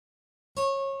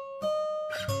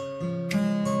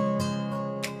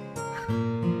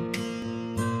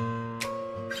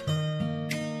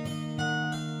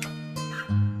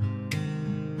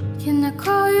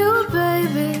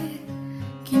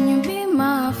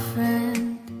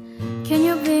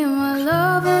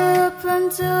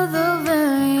till the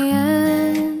very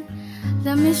end.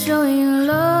 Let me show you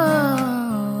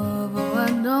love, oh I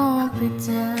don't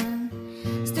pretend.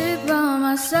 Stick by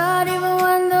my side even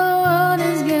when the world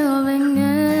is giving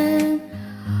in.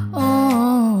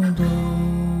 Oh,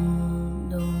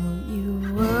 don't you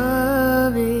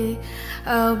worry,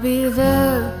 I'll be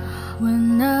there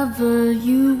whenever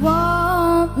you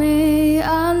want me.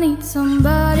 I need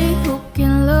somebody who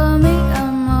can love me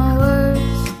at my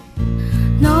worst.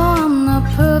 No, I'm not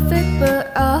perfect, but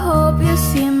I hope you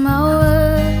see my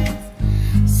worth.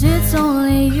 'Cause it's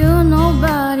only you,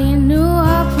 nobody knew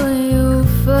I put you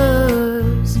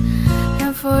first.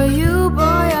 And for you,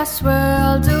 boy, I swear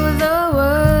I'll do the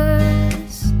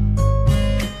worst.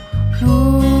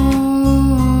 Ooh,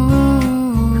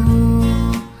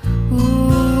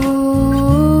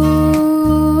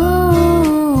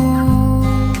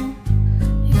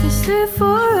 if you stay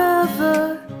forever,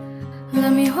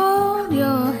 let me hold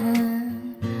your hand.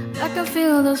 I can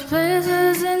feel those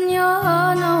places in your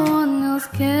heart no one else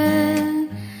can.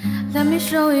 Let me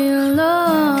show you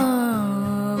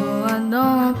love, oh, I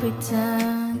don't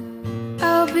pretend.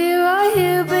 I'll be right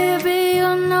here, baby, you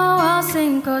know I'll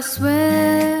sink or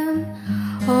swim.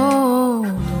 Oh,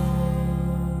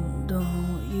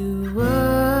 don't you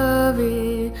worry,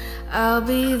 I'll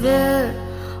be there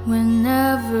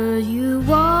whenever you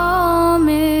want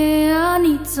me. I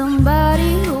need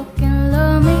somebody who can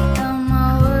love me at my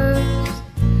worst.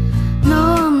 No,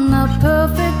 I'm not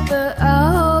perfect, but I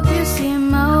hope you see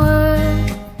my worth.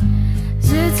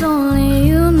 'Cause it's only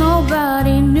you,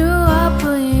 nobody knew I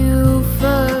put you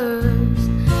first.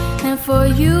 And for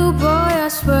you, boy, I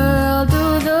swear I'll do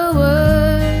the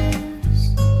worst.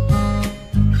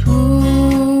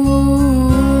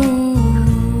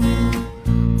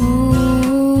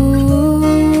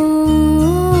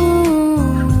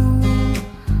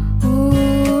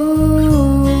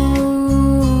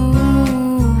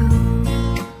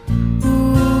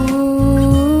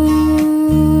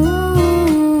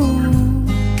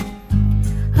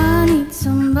 I need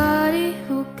somebody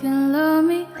who can love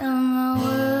me at my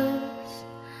worst.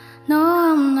 No,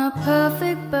 I'm not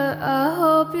perfect, but I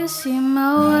hope you see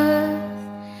my worth.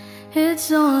 It's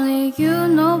only you,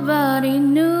 nobody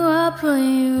knew I put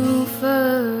you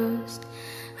first.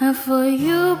 And for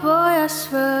you, boy, I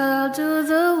swear I'll do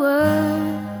the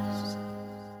worst.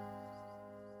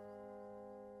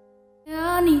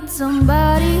 I need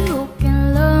somebody who can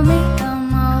love me at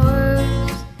my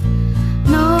worst.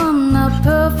 No, I'm not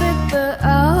perfect, but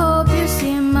I hope you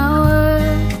see my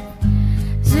worth.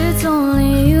 'Cause it's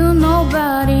only you,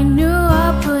 nobody knew I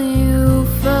put you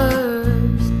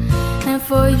first. And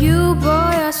for you,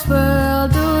 boy, I swear